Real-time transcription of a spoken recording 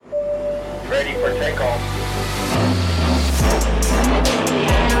Ready for takeoff.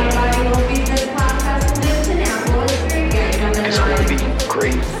 It's going to be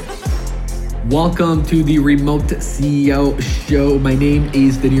great. Welcome to the Remote CEO Show. My name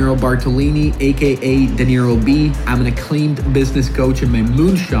is Danilo Bartolini, aka Danilo B. I'm an acclaimed business coach, and my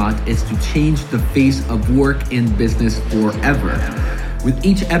moonshot is to change the face of work and business forever. With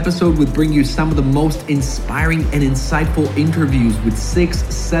each episode, we bring you some of the most inspiring and insightful interviews with 6,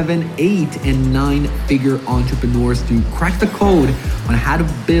 7, 8, and 9-figure entrepreneurs to crack the code on how to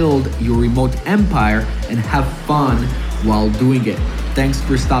build your remote empire and have fun while doing it. Thanks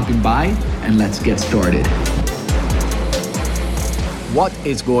for stopping by, and let's get started. What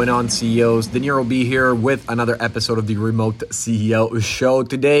is going on, CEOs? Danilo B here with another episode of the Remote CEO Show.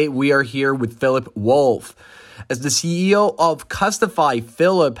 Today, we are here with Phillip Wolf. As the CEO of Custify,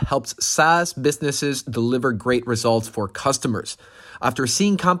 Phillip helps SaaS businesses deliver great results for customers. After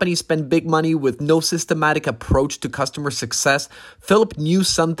seeing companies spend big money with no systematic approach to customer success, Phillip knew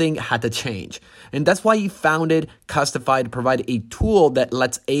something had to change. And that's why he founded Custify to provide a tool that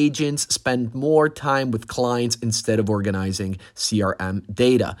lets agents spend more time with clients instead of organizing CRM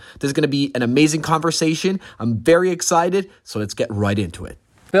data. This is going to be an amazing conversation. I'm very excited, so let's get right into it.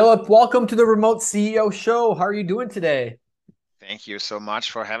 Phillip, welcome to the Remote CEO Show. How are you doing today? Thank you so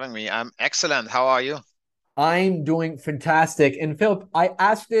much for having me. I'm excellent. How are you? I'm doing fantastic. And Phillip, I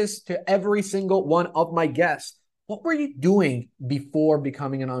ask this to every single one of my guests. What were you doing before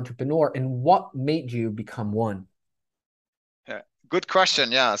becoming an entrepreneur, and what made you become one? Good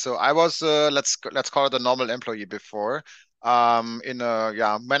question. Yeah. So I was let's call it a normal employee before, in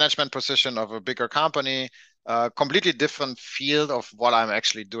a management position of a bigger company. Completely different field of what I'm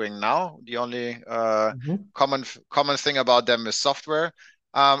actually doing now. The only common thing about them is software.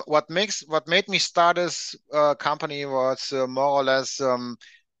 What made me start this company was more or less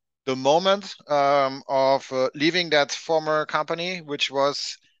the moment of leaving that former company, which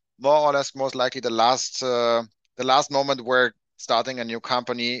was more or less most likely the last moment where starting a new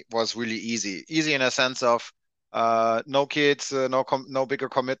company was really easy. Easy in a sense of no kids, no bigger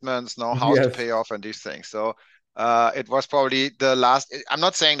commitments, no house to pay off, and these things. So it was probably the last. I'm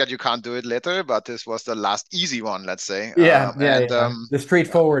not saying that you can't do it later, but this was the last easy one, let's say. The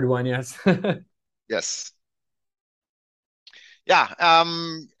straightforward one, yes. Yes. Yeah,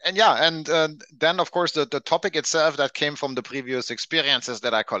 then of course the topic itself that came from the previous experiences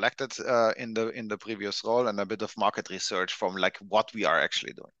that I collected in the previous role, and a bit of market research from like what we are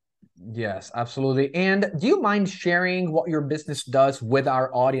actually doing. Yes, absolutely. And do you mind sharing what your business does with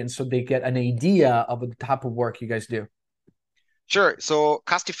our audience so they get an idea of the type of work you guys do? Sure. So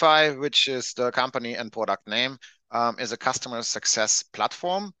Custify, which is the company and product name, is a customer success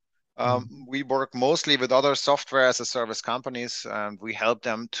platform. We work mostly with other software as a service companies, and we help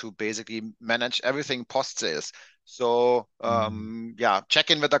them to basically manage everything post-sales. So check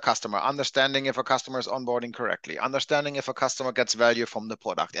in with the customer, understanding if a customer is onboarding correctly, understanding if a customer gets value from the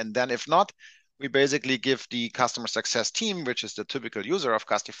product. And then if not, we basically give the customer success team, which is the typical user of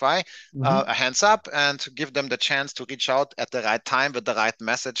Custify, a hands up and give them the chance to reach out at the right time with the right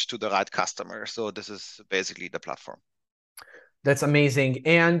message to the right customer. So this is basically the platform. That's amazing.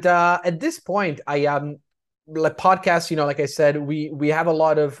 And at this point, I like podcasts, like I said, we have a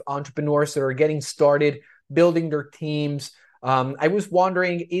lot of entrepreneurs that are getting started, building their teams. I was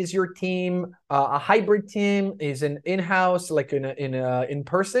wondering, is your team a hybrid team? Is it in-house, like in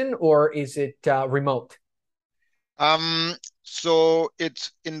person, or is it remote? So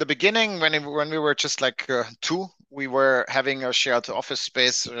it's in the beginning when we were just like two, we were having a shared office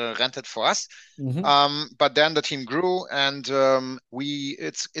space rented for us. But then the team grew, and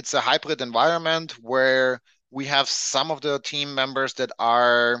it's a hybrid environment where we have some of the team members that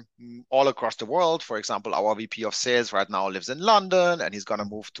are all across the world. For example, our VP of sales right now lives in London, and he's going to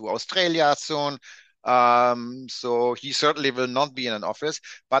move to Australia soon. So he certainly will not be in an office,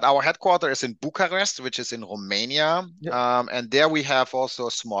 but our headquarters is in Bucharest, which is in Romania. Yep. And there we have also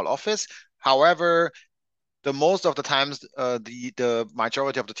a small office. However, the most of the times, the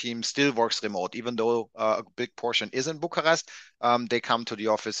majority of the team still works remote, even though a big portion is in Bucharest. They come to the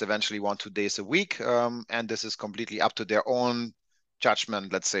office eventually 1-2 days a week, and this is completely up to their own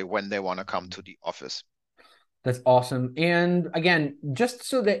judgment, let's say, when they want to come to the office. That's awesome. And again, just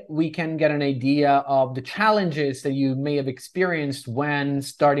so that we can get an idea of the challenges that you may have experienced when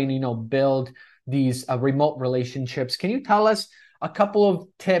starting, build these remote relationships, can you tell us a couple of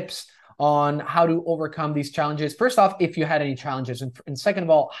tips on how to overcome these challenges? First off, if you had any challenges, and second of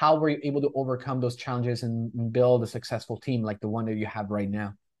all, how were you able to overcome those challenges and build a successful team like the one that you have right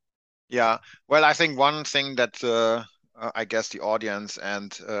now? Yeah, well, I think one thing that I guess the audience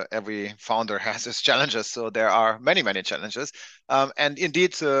and every founder has its challenges. So there are many, many challenges. And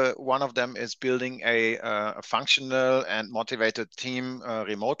indeed, one of them is building a functional and motivated team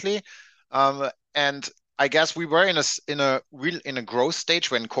remotely. And I guess we were in a growth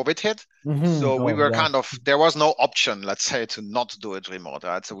stage when COVID hit. So we Oh, were yeah. kind of, there was no option, let's say, to not do it remote,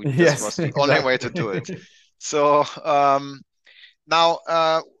 right? So this Yes, was the only way to do it. exactly. So now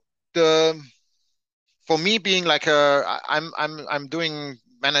the for me being like I'm doing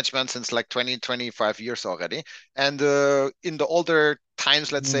management since like 20 25 years already, and in the older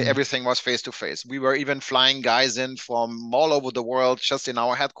times, let's say, Mm, everything was face to face. We were even flying guys in from all over the world just in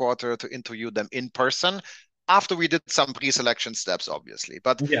our headquarters to interview them in person after we did some pre-selection steps, obviously.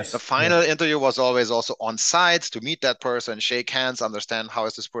 But the yes, yes. final interview was always also on site to meet that person, shake hands, understand how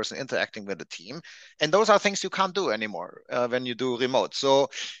is this person interacting with the team. And those are things you can't do anymore when you do remote. So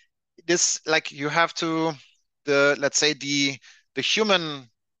this, like, you have to, the let's say the human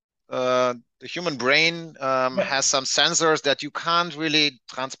brain Yep. has some sensors that you can't really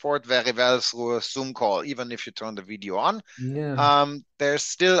transport very well through a Zoom call, even if you turn the video on. Yeah. There's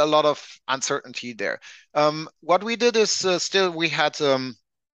still a lot of uncertainty there. What we did is still we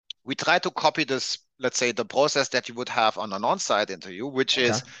try to copy this, let's say, the process that you would have on an on-site interview, which Okay.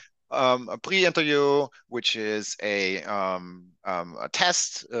 is a pre-interview, which is a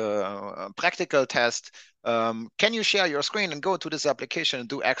test, a practical test. Can you share your screen and go to this application and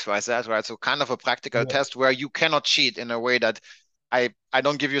do X, Y, Z, right? So kind of a practical Yeah. test where you cannot cheat in a way that I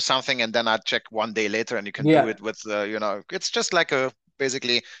don't give you something and then I check one day later and you can do Yeah. it with, it's just like a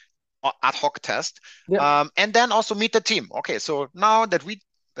basically ad hoc test, Yep. and then also meet the team. Okay, so now that we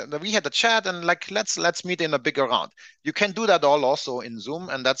had a chat and like let's meet in a bigger round. You can do that all also in Zoom,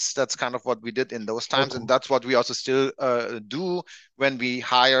 and that's kind of what we did in those So times, and cool. that's what we also still do when we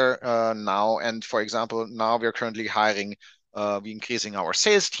hire now. And for example, now we're currently hiring. We're increasing our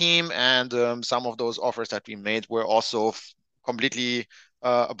sales team, and some of those offers that we made were also completely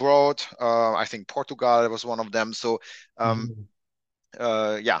abroad. I think Portugal was one of them. So Mhm.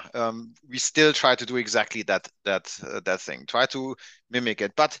 yeah, we still try to do exactly that thing. Try to mimic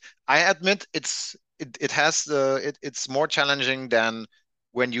it, but I admit it's more challenging than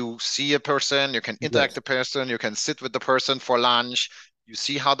when you see a person. You can interact Yes. with the person. You can sit with the person for lunch. You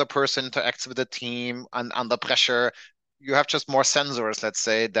see how the person interacts with the team and under pressure. You have just more sensors, let's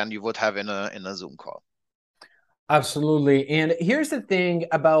say, than you would have in a Zoom call. Absolutely. And here's the thing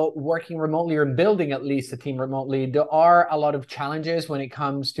about working remotely or building at least a team remotely. There are a lot of challenges when it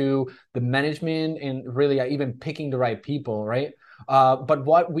comes to the management and really even picking the right people, right? But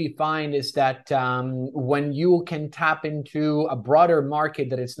what we find is that when you can tap into a broader market,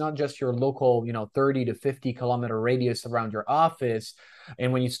 that it's not just your local, 30 to 50-kilometer radius around your office,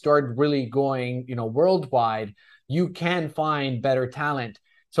 and when you start really going, worldwide, you can find better talent.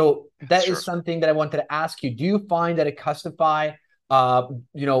 So that Sure. is something that I wanted to ask you. Do you find that at Custify,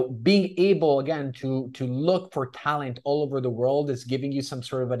 being able again to look for talent all over the world is giving you some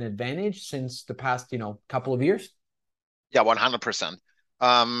sort of an advantage since the past, couple of years? Yeah, 100%.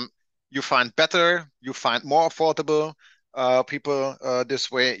 Um, you find better, you find more affordable people this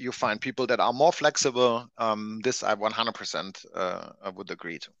way. You find people that are more flexible. This I 100% I would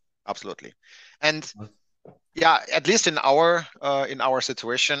agree to. Absolutely. And yeah, at least in our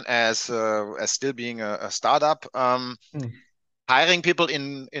situation as still being a startup, Hmm. hiring people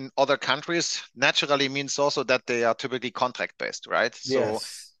in other countries naturally means also that they are typically contract based, right? So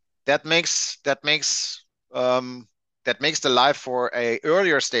Yes. that makes that makes um, that makes the life for a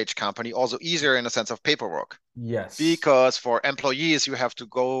earlier stage company also easier in a sense of paperwork, Yes. because for employees you have to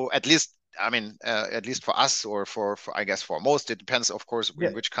go at least. I mean, at least for us, or for I guess for most, it depends, of course, Yeah.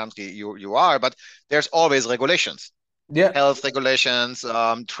 in which country you are. But there's always regulations, Yeah. health regulations,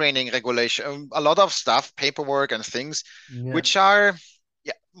 training regulation, a lot of stuff, paperwork and things, Yeah. which are,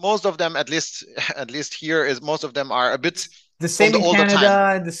 yeah, most of them, at least at least here, is most of them are a bit It's the from same the in older time.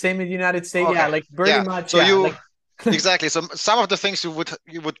 Canada, the same in the United States. Yeah, Okay, like pretty yeah. much. So Yeah, you like exactly. So some of the things you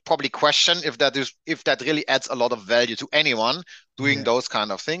would probably question if that really adds a lot of value to anyone doing yeah, those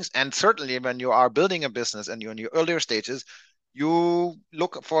kind of things. And certainly when you are building a business and you're in your earlier stages, you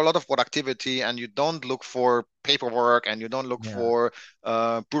look for a lot of productivity and you don't look for paperwork and you don't look yeah. for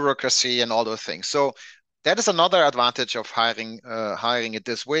bureaucracy and all those things. So that is another advantage of hiring it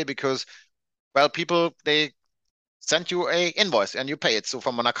this way, because well, people, they send you a invoice and you pay it. So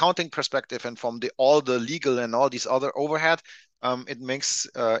from an accounting perspective and from the all the legal and all these other overhead, it makes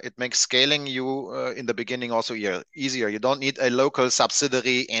scaling you in the beginning also easier. You don't need a local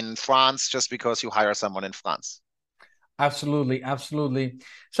subsidiary in France just because you hire someone in France. Absolutely, absolutely.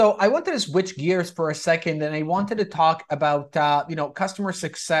 So I wanted to switch gears for a second, and I wanted to talk about customer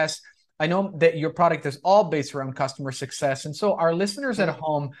success. I know that your product is all based around customer success, and so our listeners at Mhm.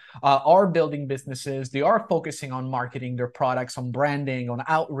 home are building businesses. They are focusing on marketing their products, on branding, on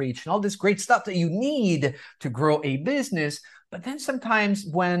outreach, and all this great stuff that you need to grow a business. But then sometimes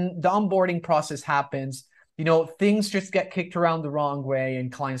when the onboarding process happens, things just get kicked around the wrong way,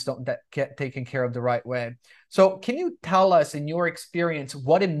 and clients don't get taken care of the right way. So, can you tell us, in your experience,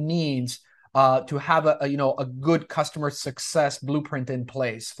 what it means to have a good customer success blueprint in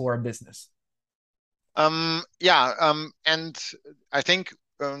place for a business? Yeah, and I think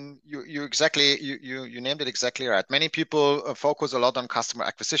you named it exactly right. Many people focus a lot on customer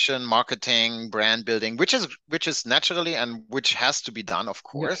acquisition, marketing, brand building, which is naturally and which has to be done, of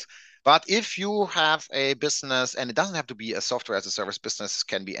Yeah. course. But if you have a business, and it doesn't have to be a software as a service business,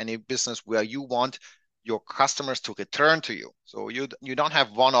 can be any business where you want your customers to return to you. So you don't have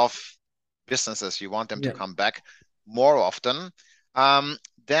one-off businesses, you want them to Yeah. come back more often. Um,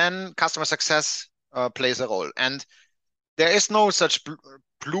 then customer success plays a role. And there is no such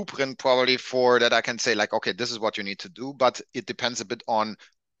blueprint probably for that I can say like, okay, this is what you need to do, but it depends a bit on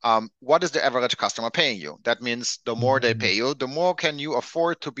what is the average customer paying you. That means the more they Mhm. pay you, the more can you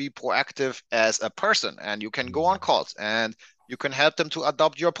afford to be proactive as a person, and you can go on calls and you can help them to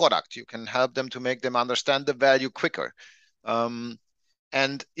adopt your product. You can help them to make them understand the value quicker. Um,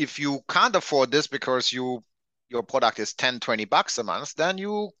 and if you can't afford this because your product is 10, $20 a month, then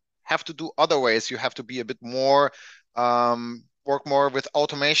you have to do other ways. You have to be a bit more work more with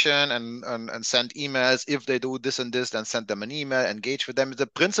automation and send emails. If they do this and this, then send them an email, engage with them. The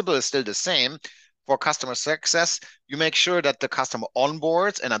principle is still the same. For customer success, you make sure that the customer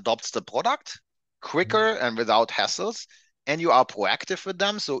onboards and adopts the product quicker and without hassles, and you are proactive with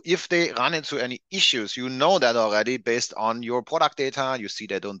them. So if they run into any issues, you know that already based on your product data. You see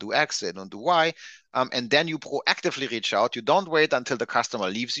they don't do X, they don't do Y, and then you proactively reach out. You don't wait until the customer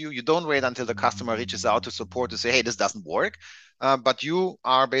leaves you. You don't wait until the customer reaches out to support to say, hey, this doesn't work. But you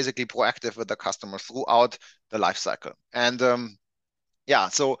are basically proactive with the customer throughout the life cycle. And yeah,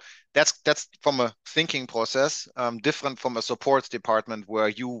 so that's from a thinking process, different from a support department where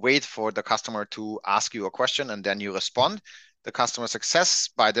you wait for the customer to ask you a question and then you respond. The customer success,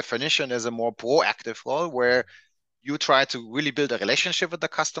 by definition, is a more proactive role where you try to really build a relationship with the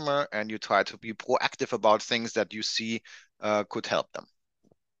customer and you try to be proactive about things that you see could help them.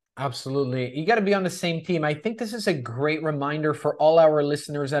 Absolutely. You got to be on the same team. I think this is a great reminder for all our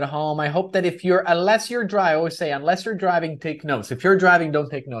listeners at home. I hope that unless you're driving, I always say, unless you're driving, take notes. If you're driving, don't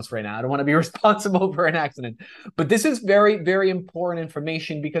take notes right now. I don't want to be responsible for an accident. But this is very, very important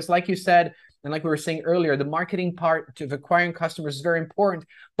information because, like you said, and like we were saying earlier, the marketing part of acquiring customers is very important.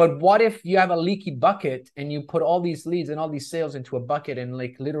 But what if you have a leaky bucket and you put all these leads and all these sales into a bucket and,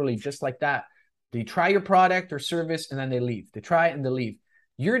 like, literally just like that, they try your product or service and then they leave. They try it and they leave.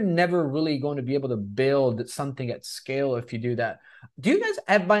 You're never really going to be able to build something at scale if you do that. Do you guys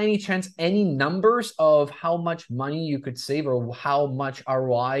have, by any chance, any numbers of how much money you could save or how much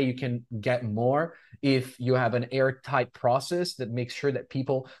ROI you can get more if you have an airtight process that makes sure that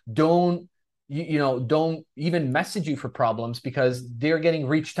people don't even message you for problems because they're getting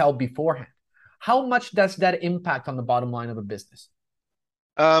reached out beforehand? How much does that impact on the bottom line of a business?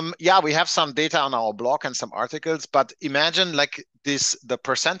 Yeah, we have some data on our blog and some articles, but imagine like this, the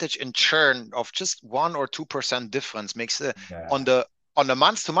percentage in churn of just 1 or 2% difference makes on Yeah. the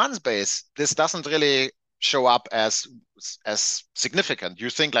month to month base, this doesn't really show up as significant. You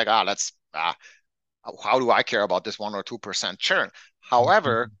think like, how do I care about this 1 or 2% churn?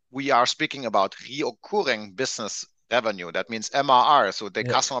 However, we are speaking about reoccurring business revenue. That means MRR. So the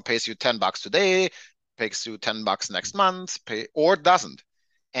Yeah. customer pays you $10 today, pays you $10 next month, pay or doesn't.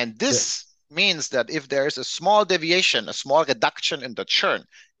 And Yeah. this means that if there is a small deviation, a small reduction in the churn,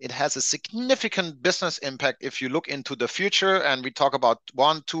 it has a significant business impact if you look into the future and we talk about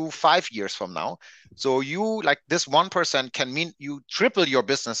 1 to 5 years from now. So you like this 1% can mean you triple your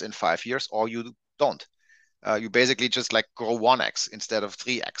business in 5 years or you don't. You basically just like grow 1x instead of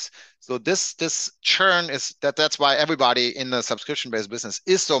 3x. So this churn is that's why everybody in the subscription-based business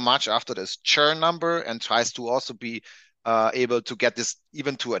is so much after this churn number and tries to also be able to get this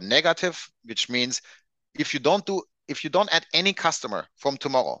even to a negative, which means if you don't add any customer from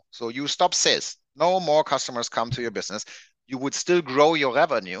tomorrow, so you stop sales, no more customers come to your business, you would still grow your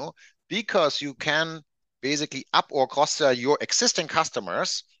revenue because you can basically up or cross sell your existing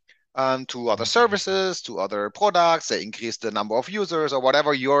customers to other services, to other products. They increase the number of users or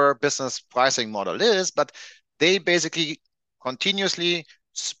whatever your business pricing model is, but they basically continuously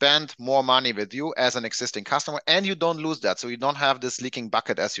spend more money with you as an existing customer, and you don't lose that. So you don't have this leaking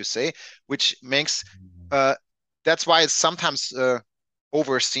bucket, as you say, which makes that's why it's sometimes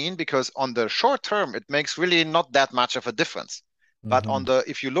overseen, because on the short term it makes really not that much of a difference. But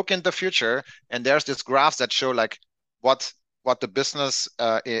if you look in the future, and there's this graphs that show like what the business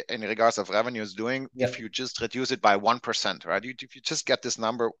in regards of revenue is doing, if you just reduce it by 1%, right? If you just get this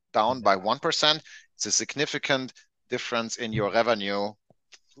number down by 1%, it's a significant difference in your revenue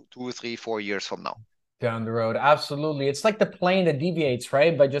 2, 3, 4 years from now. Down the road. Absolutely. It's like the plane that deviates,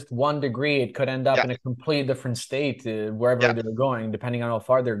 right? By just 1 degree, it could end up in a completely different state wherever they're going, depending on how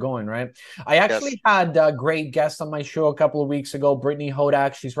far they're going, right? I actually had a great guest on my show a couple of weeks ago, Brittany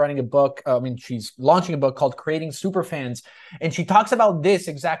Hodak. She's writing a book. She's launching a book called Creating Superfans. And she talks about this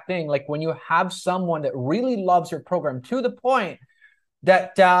exact thing. Like when you have someone that really loves your program to the point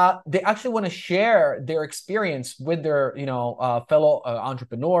that they actually want to share their experience with their, fellow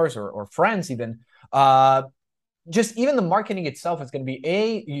entrepreneurs or friends even, just even the marketing itself is going to be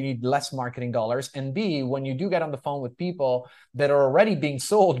you need less marketing dollars, and B, when you do get on the phone with people that are already being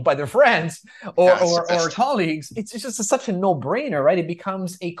sold by their friends or colleagues, it's just such a no-brainer, right? It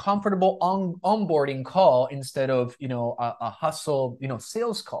becomes a comfortable onboarding call instead of a hustle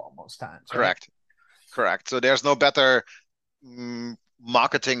sales call most times. Right? Correct. So there's no better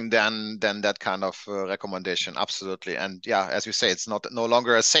marketing than that kind of recommendation. Absolutely. And yeah, as you say, it's no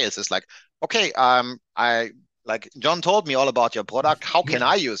longer a sales. It's like, okay, like John told me all about your product. How can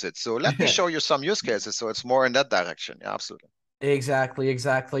I use it? So let me show you some use cases. So it's more in that direction. Yeah, absolutely.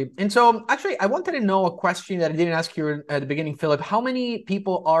 Exactly. And so actually, I wanted to know a question that I didn't ask you at the beginning, Philip. How many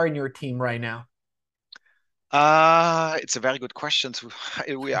people are in your team right now? It's a very good question.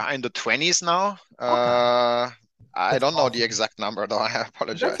 We are in the 20s now. Okay. I don't know the exact number though. I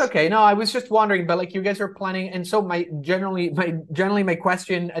apologize. That's okay. No, I was just wondering, but like you guys are planning, and so my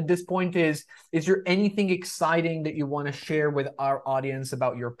question at this point is there anything exciting that you want to share with our audience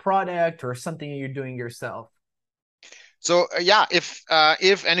about your product or something you're doing yourself? So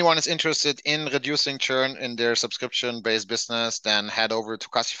if anyone is interested in reducing churn in their subscription-based business, then head over to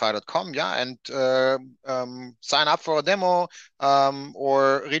Custify.com, and sign up for a demo,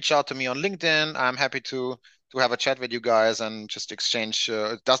 or reach out to me on LinkedIn. I'm happy to have a chat with you guys and just exchange.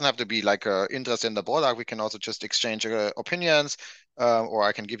 It doesn't have to be like interest in the product. We can also just exchange opinions, or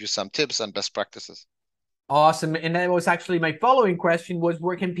I can give you some tips and best practices. Awesome. And that was actually my following question was,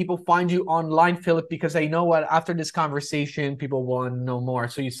 where can people find you online, Philip? Because I know what after this conversation, people want to know more.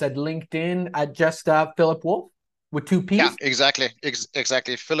 So you said LinkedIn at just Phillip Wolf with 2 P's? Yeah, exactly.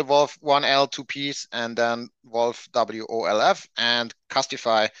 Philipp Wolf, 1 L, 2 P's, and then Wolf, WOLF, and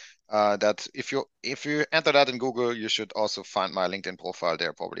Custify. That if you enter that in Google, you should also find my LinkedIn profile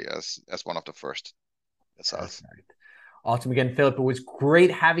there, probably as one of the first. That's us. Awesome. Again, Philip, it was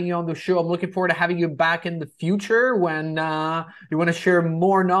great having you on the show. I'm looking forward to having you back in the future when you want to share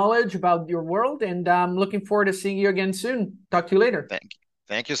more knowledge about your world, and I'm looking forward to seeing you again soon. Talk to you later.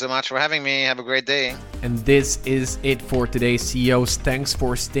 Thank you so much for having me. Have a great day. And this is it for today, CEOs. Thanks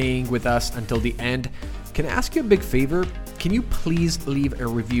for staying with us until the end. Can I ask you a big favor? Can you please leave a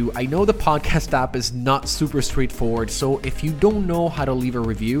review? I know the podcast app is not super straightforward, so if you don't know how to leave a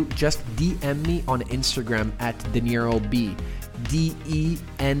review, just DM me on Instagram at DeNieroB,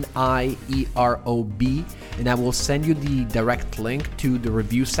 DENIEROB, and I will send you the direct link to the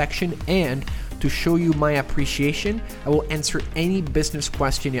review section. And to show you my appreciation, I will answer any business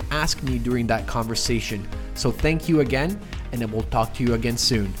question you ask me during that conversation. So thank you again, and I will talk to you again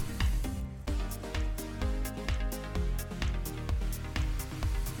soon.